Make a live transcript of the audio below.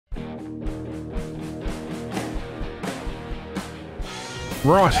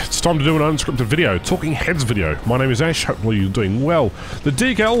Right, it's time to do an unscripted video, Talking Heads video. My name is Ash, hopefully you're doing well. The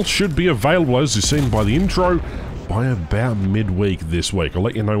decal should be available, as you've seen by the intro, by about midweek this week. I'll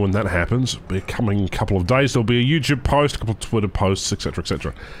let you know when that happens. It'll be a coming couple of days. There'll be a YouTube post, a couple of Twitter posts, etc,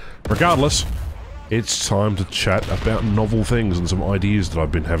 etc. Regardless, it's time to chat about novel things and some ideas that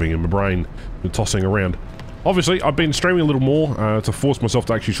I've been having in my brain, been tossing around. Obviously, I've been streaming a little more to force myself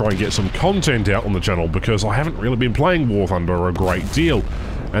to actually try and get some content out on the channel because I haven't really been playing War Thunder a great deal.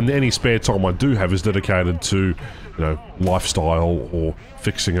 And any spare time I do have is dedicated to, you know, lifestyle or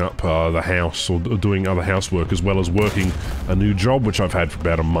fixing up the house or doing other housework as well as working a new job, which I've had for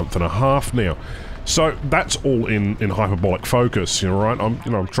about a month and a half now. So that's all in hyperbolic focus, you know, right?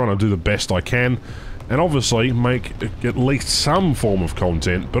 I'm trying to do the best I can. And obviously make at least some form of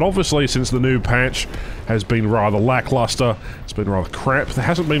content, but obviously since the new patch has been rather lackluster, it's been rather crap, there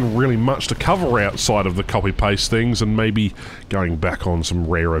hasn't been really much to cover outside of the copy-paste things and maybe going back on some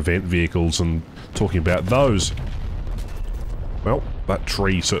rare event vehicles and talking about those. Well, that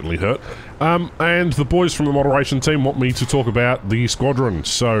tree certainly hurt. And the boys from the moderation team want me to talk about the squadron.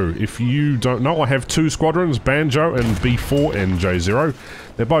 So, if you don't know, I have two squadrons, Banjo and B4 and J0.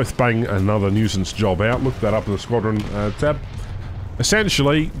 They're both banging another nuisance job out. Look that up in the squadron tab.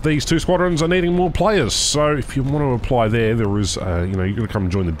 Essentially, these two squadrons are needing more players. So, if you want to apply there is, you know, you're going to come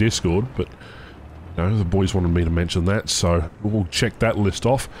and join the Discord, but you know, the boys wanted me to mention that, so we'll check that list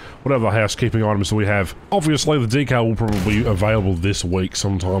off. What other housekeeping items do we have? Obviously, the decal will probably be available this week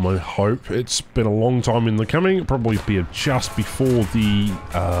sometime, I hope. It's been a long time in the coming. It'll probably be just before the,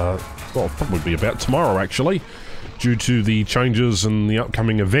 well, probably be about tomorrow, actually, due to the changes in the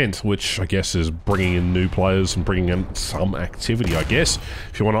upcoming event, which I guess is bringing in new players and bringing in some activity, I guess.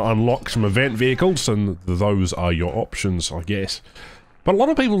 If you want to unlock some event vehicles, then those are your options, I guess. But a lot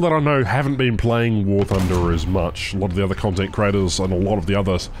of people that I know haven't been playing War Thunder as much. A lot of the other content creators and a lot of the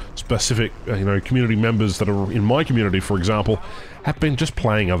other specific, you know, community members that are in my community, for example, have been just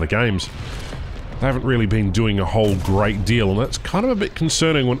playing other games. They haven't really been doing a whole great deal, and that's kind of a bit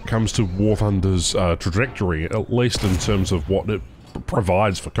concerning when it comes to War Thunder's trajectory, at least in terms of what it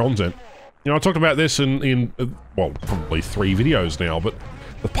provides for content. You know, I talked about this in well, probably 3 videos now, but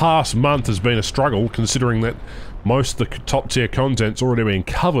the past month has been a struggle, considering that most of the top-tier content's already been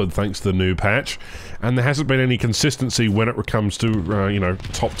covered thanks to the new patch, and there hasn't been any consistency when it comes to, you know,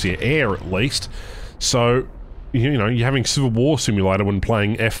 top-tier air, at least. So, you know, you're having Civil War Simulator when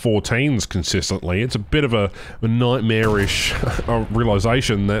playing F-14s consistently. It's a bit of a nightmarish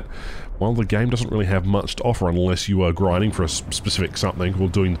realization that, well, the game doesn't really have much to offer unless you are grinding for a specific something or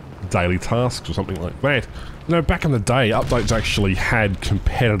doing daily tasks or something like that. You know, back in the day, updates actually had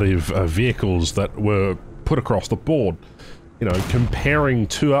competitive vehicles that were put across the board. You know, comparing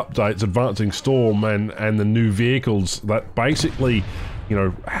two updates, Advancing Storm and the new vehicles that basically, you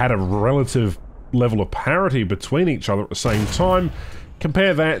know, had a relative level of parity between each other at the same time.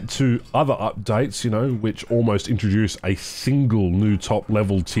 Compare that to other updates, you know, which almost introduce a single new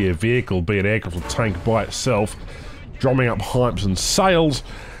top-level tier vehicle, be it aircraft or tank by itself, drumming up hypes and sales.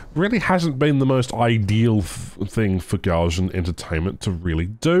 Really hasn't been the most ideal thing for Gaijin Entertainment to really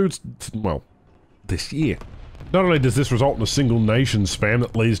do, well, this year. Not only does this result in a single nation spam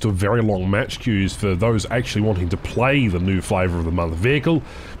that leads to very long match queues for those actually wanting to play the new flavour of the month vehicle,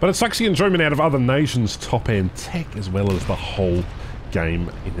 but it sucks the enjoyment out of other nations' top-end tech as well as the whole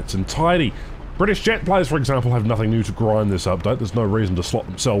game in its entirety. British jet players, for example, have nothing new to grind this update. There's no reason to slot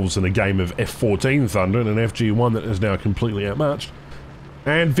themselves in a game of F-14 Thunder and an FG-1 that is now completely outmatched.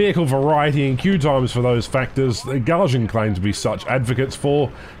 And vehicle variety and queue times for those factors that Gaijin claim to be such advocates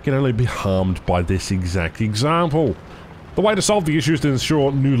for can only be harmed by this exact example. The way to solve the issue is to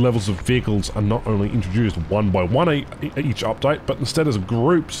ensure new levels of vehicles are not only introduced one by one each update, but instead as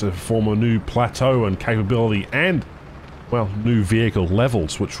groups to form a new plateau and capability and, well, new vehicle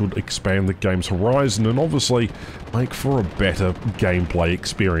levels, which would expand the game's horizon and obviously make for a better gameplay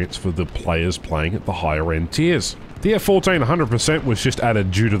experience for the players playing at the higher end tiers. The F-14 100% was just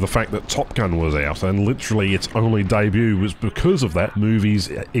added due to the fact that Top Gun was out, and literally its only debut was because of that movie's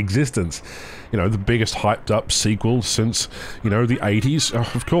existence. You know, the biggest hyped up sequel since, you know, the 80s.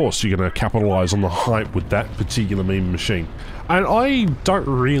 Of course, you're going to capitalise on the hype with that particular meme machine. And I don't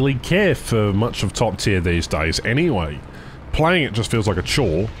really care for much of top tier these days anyway. Playing it just feels like a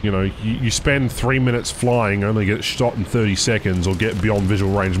chore. You know, you spend 3 minutes flying, only get shot in 30 seconds or get beyond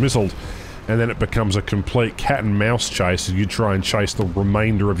visual range missiles, and then it becomes a complete cat and mouse chase as you try and chase the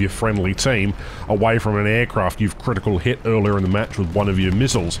remainder of your friendly team away from an aircraft you've critical hit earlier in the match with one of your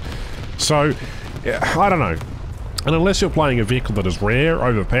missiles. So, I don't know. And unless you're playing a vehicle that is rare,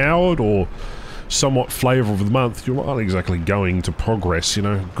 overpowered, or somewhat flavour of the month, you aren't exactly going to progress, you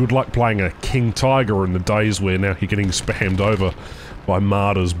know. Good luck playing a King Tiger in the days where now you're getting spammed over by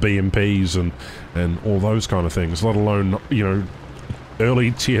Martyrs, BMPs, and all those kind of things, let alone, you know,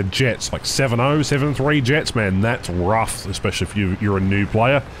 early tier jets, like 7.0, 7.3 jets, man, that's rough, especially if you're a new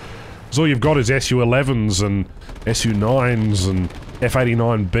player. Because all you've got is SU-11s and SU-9s and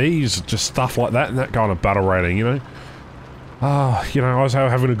F-89Bs, just stuff like that, and that kind of battle rating, you know. You know, I was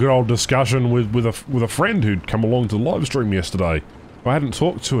having a good old discussion with a friend who'd come along to the live stream yesterday, who I hadn't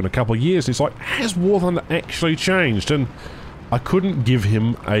talked to in a couple of years, and he's like, has War Thunder actually changed? And I couldn't give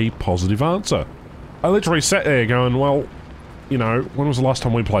him a positive answer. I literally sat there going, well, you know, when was the last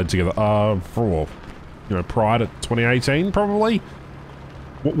time we played together? You know, prior to 2018, probably?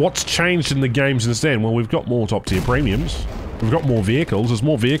 What's changed in the game since then? Well, we've got more top-tier premiums. We've got more vehicles. There's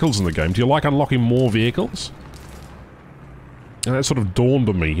more vehicles in the game. Do you like unlocking more vehicles? And that sort of dawned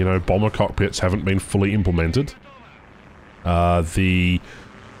on me, you know, bomber cockpits haven't been fully implemented. The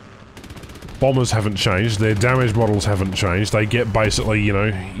bombers haven't changed, their damage models haven't changed. They get basically, you know,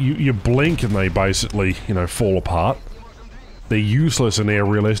 you blink and they basically, you know, fall apart. They're useless in air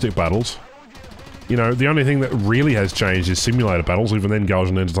realistic battles. You know, the only thing that really has changed is simulator battles. Even then,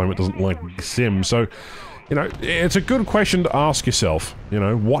 Gaussian Entertainment doesn't like sim, so... You know, it's a good question to ask yourself, you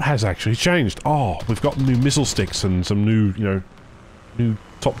know, what has actually changed? Oh, we've got new missile sticks and some new, you know, new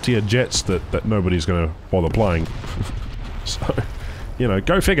top-tier jets that nobody's going to bother playing. So, you know,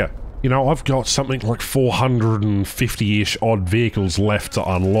 go figure. You know, I've got something like 450-ish odd vehicles left to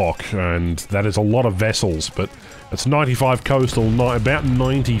unlock, and that is a lot of vessels, but it's 95 coastal, about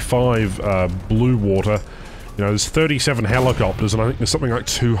 95 blue water. You know, there's 37 helicopters, and I think there's something like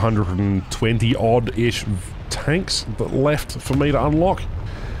 220-odd-ish tanks that left for me to unlock.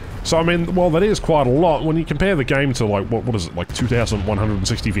 So, I mean, well, that is quite a lot. When you compare the game to, like, what is it, like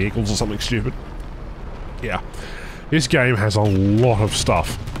 2,160 vehicles or something stupid? Yeah. This game has a lot of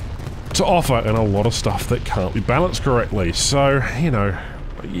stuff to offer, and a lot of stuff that can't be balanced correctly. So, you know,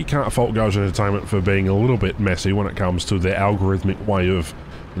 you can't fault Gaussian Entertainment for being a little bit messy when it comes to their algorithmic way of,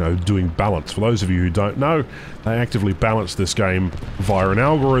 you know, doing balance. For those of you who don't know, they actively balance this game via an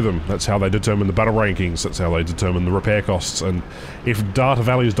algorithm. That's how they determine the battle rankings, that's how they determine the repair costs, and if data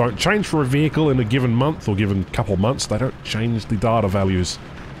values don't change for a vehicle in a given month or given couple of months, they don't change the data values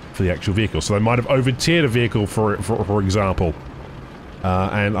for the actual vehicle. So they might have over-tiered a vehicle, for example,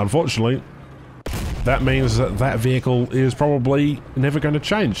 and unfortunately, that means that that vehicle is probably never going to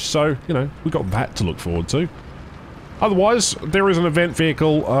change. So, you know, we've got that to look forward to. Otherwise, there is an event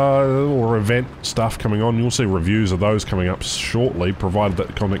vehicle, or event stuff coming on. You'll see reviews of those coming up shortly, provided that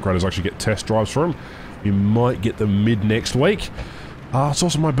the content creators actually get test drives for them. You might get them mid-next week. It's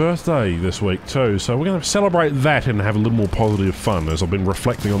also my birthday this week too, so we're going to celebrate that and have a little more positive fun, as I've been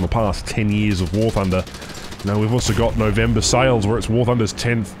reflecting on the past 10 years of War Thunder. You know, we've also got November sales, where it's War Thunder's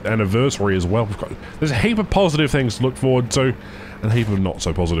 10th anniversary as well. There's a heap of positive things to look forward to, and a heap of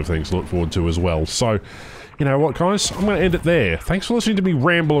not-so-positive things to look forward to as well. So, you know what, guys? I'm going to end it there. Thanks for listening to me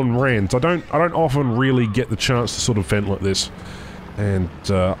ramble and rant. I don't often really get the chance to sort of vent like this. And,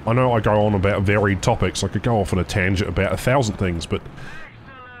 I know I go on about varied topics. I could go off on a tangent about 1,000 things, but,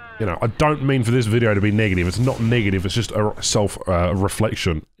 you know, I don't mean for this video to be negative. It's not negative, it's just a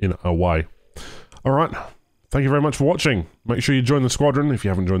self-reflection in a way. Alright, thank you very much for watching. Make sure you join the squadron if you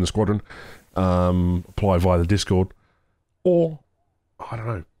haven't joined the squadron. Apply via the Discord. Or, I don't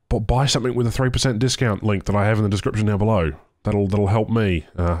know, but buy something with a 3% discount link that I have in the description down below. That'll help me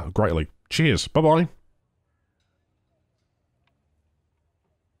greatly. Cheers. Bye-bye.